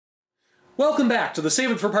Welcome back to the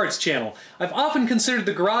Save It for Parts channel. I've often considered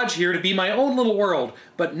the garage here to be my own little world,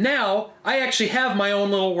 but now I actually have my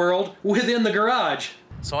own little world within the garage.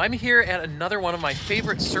 So I'm here at another one of my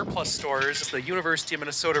favorite surplus stores, the University of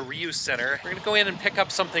Minnesota Reuse Center. We're gonna go in and pick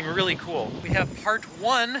up something really cool. We have part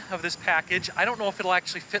one of this package. I don't know if it'll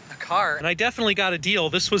actually fit in the car. And I definitely got a deal.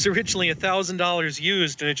 This was originally $1,000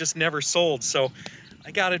 used and it just never sold. So I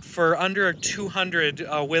got it for under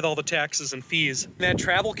 $200 with all the taxes and fees. That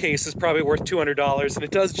travel case is probably worth $200 and it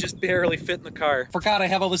does just barely fit in the car. Forgot I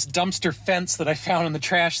have all this dumpster fence that I found in the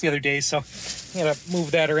trash the other day, so I gotta move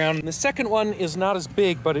that around. And the second one is not as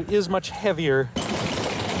big, but it is much heavier.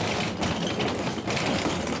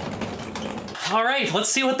 All right, let's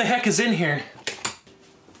see what the heck is in here.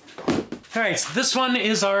 All right, so this one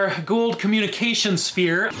is our Gould communication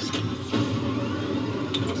sphere.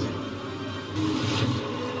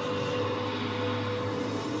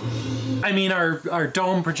 I mean our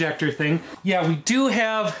dome projector thing. Yeah, we do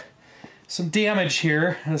have some damage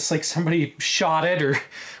here. It's like somebody shot it or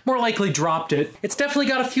more likely dropped it. It's definitely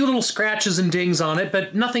got a few little scratches and dings on it,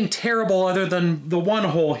 but nothing terrible other than the one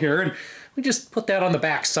hole here. And we just put that on the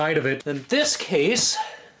back side of it. Then this case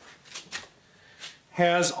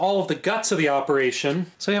has all of the guts of the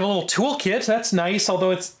operation. So we have a little toolkit. That's nice,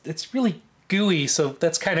 although it's really gooey, so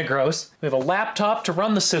that's kind of gross. We have a laptop to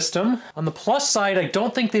run the system. On the plus side, I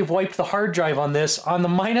don't think they've wiped the hard drive on this. On the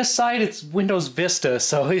minus side, it's Windows Vista,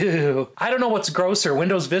 so ew. I don't know what's grosser,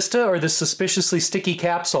 Windows Vista or this suspiciously sticky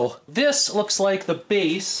capsule. This looks like the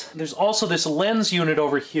base. There's also this lens unit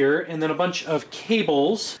over here, and then a bunch of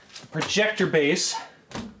cables, a projector base.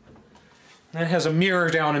 That has a mirror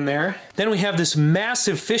down in there. Then we have this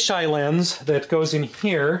massive fisheye lens that goes in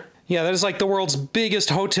here. Yeah, that is like the world's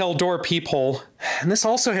biggest hotel door peephole. And this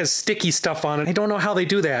also has sticky stuff on it. I don't know how they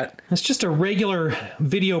do that. It's just a regular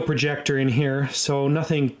video projector in here, so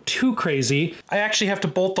nothing too crazy. I actually have to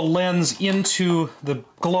bolt the lens into the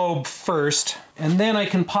globe first, and then I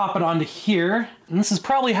can pop it onto here. And this is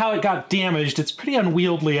probably how it got damaged. It's pretty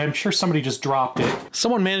unwieldy. I'm sure somebody just dropped it.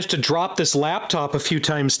 Someone managed to drop this laptop a few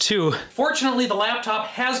times too. Fortunately, the laptop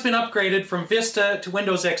has been upgraded from Vista to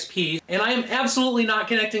Windows XP, and I am absolutely not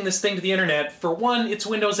connecting this thing to the internet. For one, it's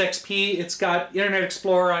Windows XP. It's got Internet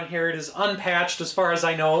Explorer on here. It is unpatched as far as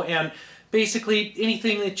I know, and basically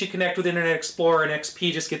anything that you connect with Internet Explorer and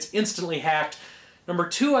XP just gets instantly hacked. Number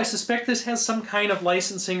two, I suspect this has some kind of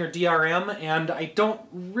licensing or DRM, and I don't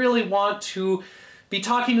really want to be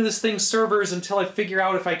talking to this thing's servers until I figure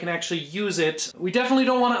out if I can actually use it. We definitely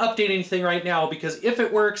don't want to update anything right now, because if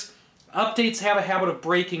it works, updates have a habit of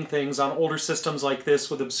breaking things on older systems like this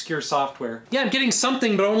with obscure software. Yeah, I'm getting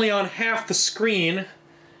something, but only on half the screen,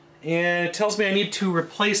 and it tells me I need to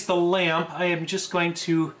replace the lamp. I am just going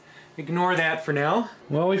to ignore that for now.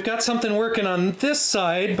 Well, we've got something working on this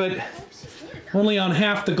side, but only on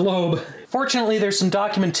half the globe. Fortunately, there's some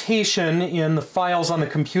documentation in the files on the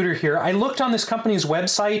computer here. I looked on this company's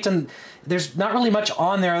website and there's not really much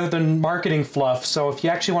on there other than marketing fluff. So if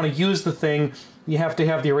you actually want to use the thing, you have to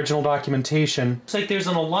have the original documentation. Looks like there's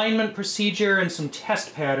an alignment procedure and some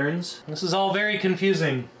test patterns. This is all very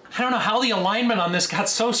confusing. I don't know how the alignment on this got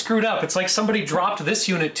so screwed up. It's like somebody dropped this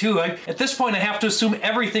unit too. At this point, I have to assume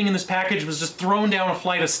everything in this package was just thrown down a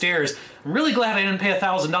flight of stairs. I'm really glad I didn't pay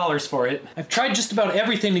 $1,000 for it. I've tried just about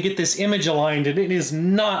everything to get this image aligned and it is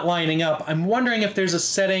not lining up. I'm wondering if there's a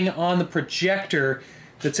setting on the projector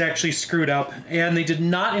that's actually screwed up, and they did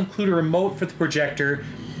not include a remote for the projector.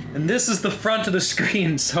 And this is the front of the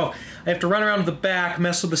screen, so I have to run around to the back,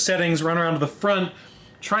 mess with the settings, run around to the front,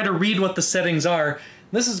 try to read what the settings are.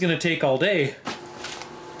 This is going to take all day.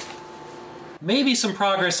 Maybe some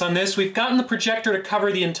progress on this. We've gotten the projector to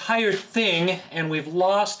cover the entire thing, and we've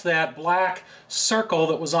lost that black circle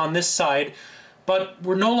that was on this side, but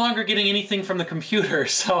we're no longer getting anything from the computer,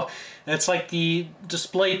 so it's like the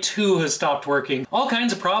display 2 has stopped working. All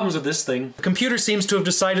kinds of problems with this thing. The computer seems to have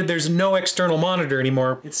decided there's no external monitor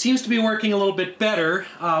anymore. It seems to be working a little bit better.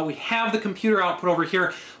 We have the computer output over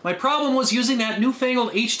here. My problem was using that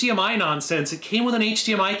newfangled HDMI nonsense. It came with an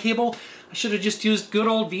HDMI cable. I should have just used good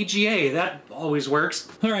old VGA. That always works.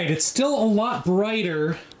 All right, it's still a lot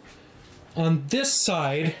brighter on this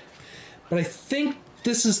side, but I think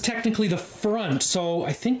this is technically the front, so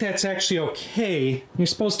I think that's actually okay. You're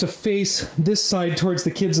supposed to face this side towards the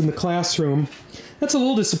kids in the classroom. That's a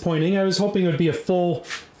little disappointing. I was hoping it would be a full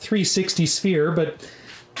 360 sphere, but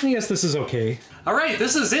I guess this is okay. All right,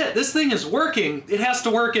 this is it. This thing is working. It has to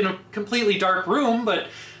work in a completely dark room, but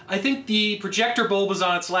I think the projector bulb is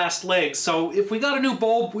on its last legs, so if we got a new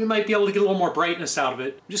bulb, we might be able to get a little more brightness out of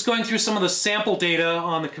it. I'm just going through some of the sample data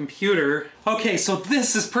on the computer. Okay, so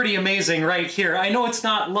this is pretty amazing right here. I know it's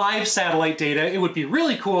not live satellite data. It would be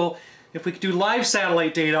really cool if we could do live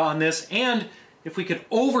satellite data on this, and if we could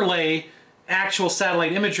overlay actual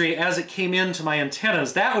satellite imagery as it came into my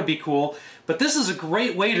antennas. That would be cool. But this is a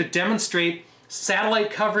great way to demonstrate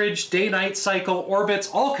satellite coverage, day-night cycle, orbits,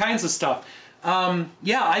 all kinds of stuff.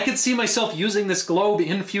 Yeah, I could see myself using this globe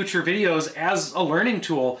in future videos as a learning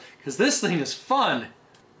tool, because this thing is fun.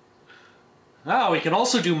 Oh, we can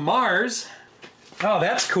also do Mars. Oh,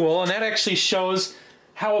 that's cool, and that actually shows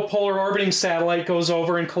how a polar orbiting satellite goes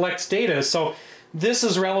over and collects data. So this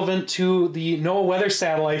is relevant to the NOAA weather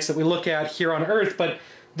satellites that we look at here on Earth, but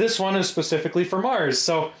this one is specifically for Mars.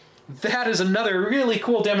 So that is another really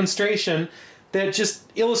cool demonstration that just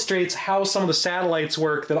illustrates how some of the satellites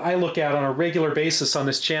work that I look at on a regular basis on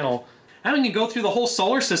this channel. And we can go through the whole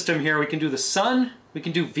solar system here. We can do the Sun, we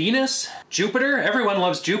can do Venus, Jupiter. Everyone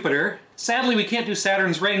loves Jupiter. Sadly, we can't do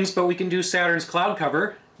Saturn's rings, but we can do Saturn's cloud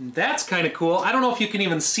cover. That's kind of cool. I don't know if you can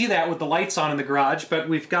even see that with the lights on in the garage, but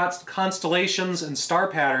we've got constellations and star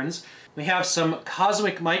patterns. We have some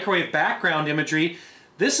cosmic microwave background imagery.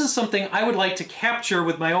 This is something I would like to capture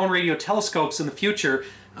with my own radio telescopes in the future.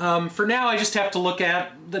 For now, I just have to look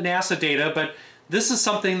at the NASA data, but this is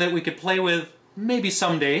something that we could play with maybe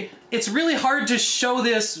someday. It's really hard to show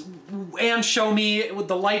this and show me with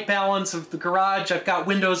the light balance of the garage. I've got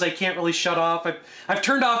windows I can't really shut off. I've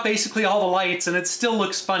turned off basically all the lights and it still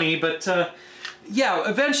looks funny, but yeah,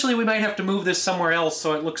 eventually we might have to move this somewhere else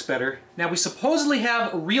so it looks better. Now, we supposedly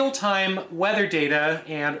have real-time weather data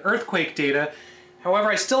and earthquake data. However,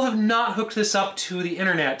 I still have not hooked this up to the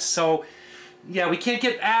internet, so yeah, we can't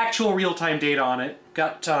get actual real-time data on it.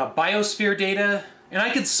 Got biosphere data, and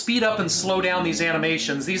I could speed up and slow down these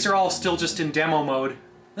animations. These are all still just in demo mode.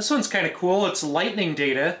 This one's kind of cool. It's lightning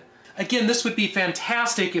data. Again, this would be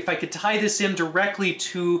fantastic if I could tie this in directly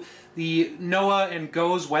to the NOAA and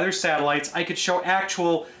GOES weather satellites. I could show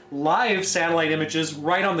actual live satellite images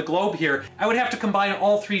right on the globe here. I would have to combine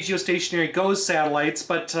all 3 geostationary GOES satellites,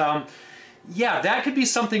 but yeah, that could be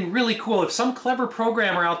something really cool. If some clever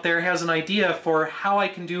programmer out there has an idea for how I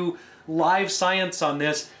can do live science on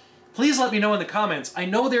this, please let me know in the comments. I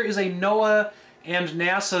know there is a NOAA and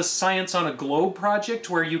NASA Science on a Globe project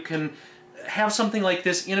where you can have something like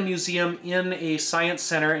this in a museum, in a science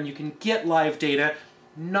center, and you can get live data.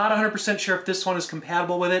 Not 100% sure if this one is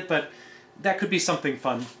compatible with it, but that could be something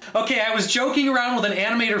fun. Okay, I was joking around with an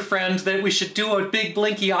animator friend that we should do a big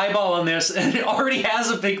blinky eyeball on this, and it already has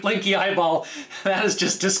a big blinky eyeball. That is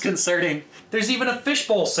just disconcerting. There's even a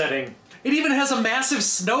fishbowl setting. It even has a massive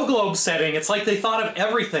snow globe setting. It's like they thought of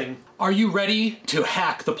everything. Are you ready to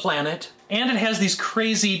hack the planet? And it has these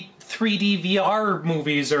crazy 3D VR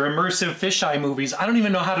movies or immersive fisheye movies. I don't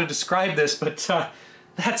even know how to describe this, but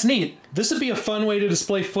that's neat. This would be a fun way to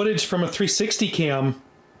display footage from a 360 cam.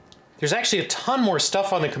 There's actually a ton more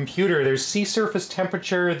stuff on the computer. There's sea surface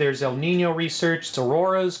temperature, there's El Nino research, it's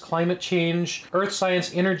auroras, climate change, earth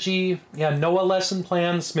science, energy, yeah, NOAA lesson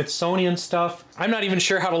plans, Smithsonian stuff. I'm not even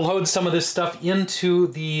sure how to load some of this stuff into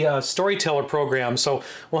the Storyteller program, so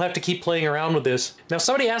we'll have to keep playing around with this. Now,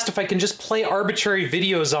 somebody asked if I can just play arbitrary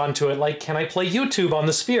videos onto it, like can I play YouTube on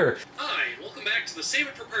the Sphere? Hi, welcome back to the Save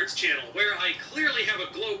It for Parts channel, where I clearly have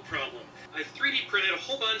a globe problem. I 3D printed a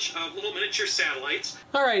whole bunch of little miniature satellites.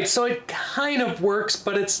 Alright, so it kind of works,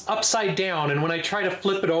 but it's upside down, and when I try to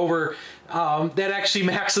flip it over, that actually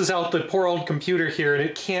maxes out the poor old computer here, and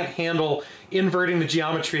it can't handle inverting the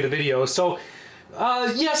geometry of the video. So,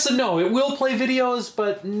 yes and no. It will play videos,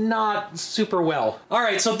 but not super well.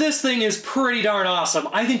 Alright, so this thing is pretty darn awesome.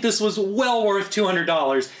 I think this was well worth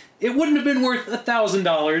 $200. It wouldn't have been worth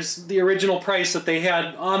 $1,000, the original price that they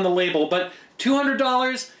had on the label, but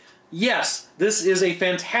 $200? Yes, this is a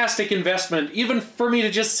fantastic investment, even for me to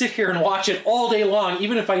just sit here and watch it all day long,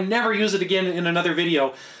 even if I never use it again in another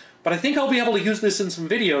video. But I think I'll be able to use this in some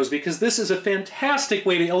videos, because this is a fantastic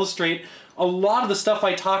way to illustrate a lot of the stuff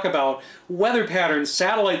I talk about. Weather patterns,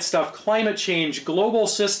 satellite stuff, climate change, global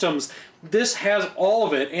systems. This has all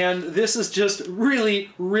of it, and this is just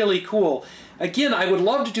really, really cool. Again, I would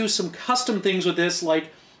love to do some custom things with this,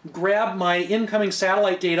 like grab my incoming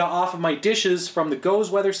satellite data off of my dishes from the GOES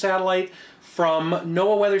weather satellite, from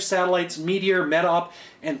NOAA weather satellites, Meteor, METOP,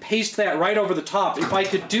 and paste that right over the top. If I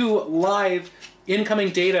could do live incoming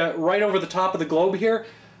data right over the top of the globe here,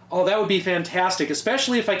 oh, that would be fantastic,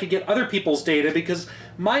 especially if I could get other people's data, because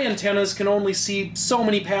my antennas can only see so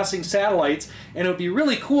many passing satellites, and it would be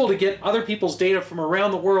really cool to get other people's data from around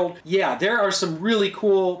the world. Yeah, there are some really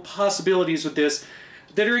cool possibilities with this.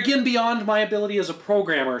 that are again beyond my ability as a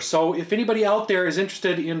programmer. So if anybody out there is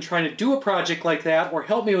interested in trying to do a project like that or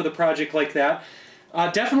help me with a project like that,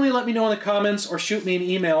 definitely let me know in the comments or shoot me an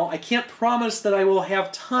email. I can't promise that I will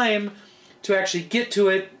have time to actually get to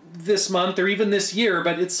it this month or even this year,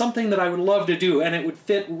 but it's something that I would love to do, and it would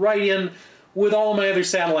fit right in with all of my other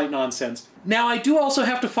satellite nonsense. Now, I do also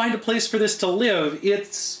have to find a place for this to live.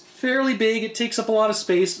 It's fairly big, it takes up a lot of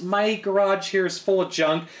space. My garage here is full of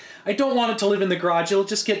junk. I don't want it to live in the garage, it'll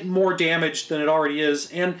just get more damaged than it already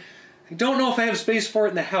is, and I don't know if I have space for it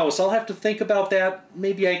in the house. I'll have to think about that.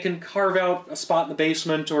 Maybe I can carve out a spot in the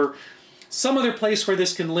basement or some other place where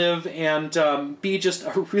this can live and be just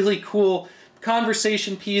a really cool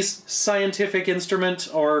conversation piece, scientific instrument,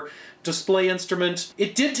 or display instrument.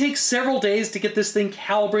 It did take several days to get this thing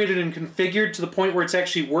calibrated and configured to the point where it's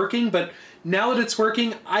actually working, but now that it's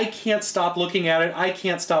working, I can't stop looking at it. I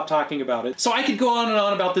can't stop talking about it. So I could go on and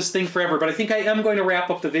on about this thing forever, but I think I am going to wrap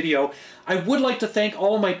up the video. I would like to thank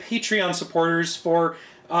all of my Patreon supporters for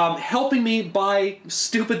helping me buy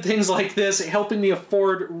stupid things like this, helping me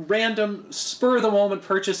afford random spur-of-the-moment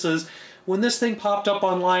purchases. When this thing popped up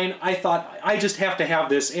online, I thought, I just have to have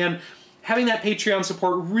this, and having that Patreon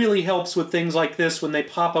support really helps with things like this when they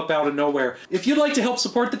pop up out of nowhere. If you'd like to help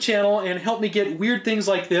support the channel and help me get weird things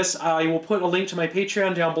like this, I will put a link to my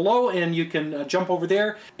Patreon down below and you can jump over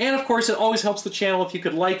there. And of course, it always helps the channel if you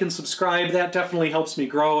could like and subscribe. That definitely helps me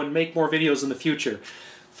grow and make more videos in the future.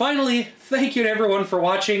 Finally, thank you to everyone for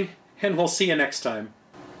watching, and we'll see you next time.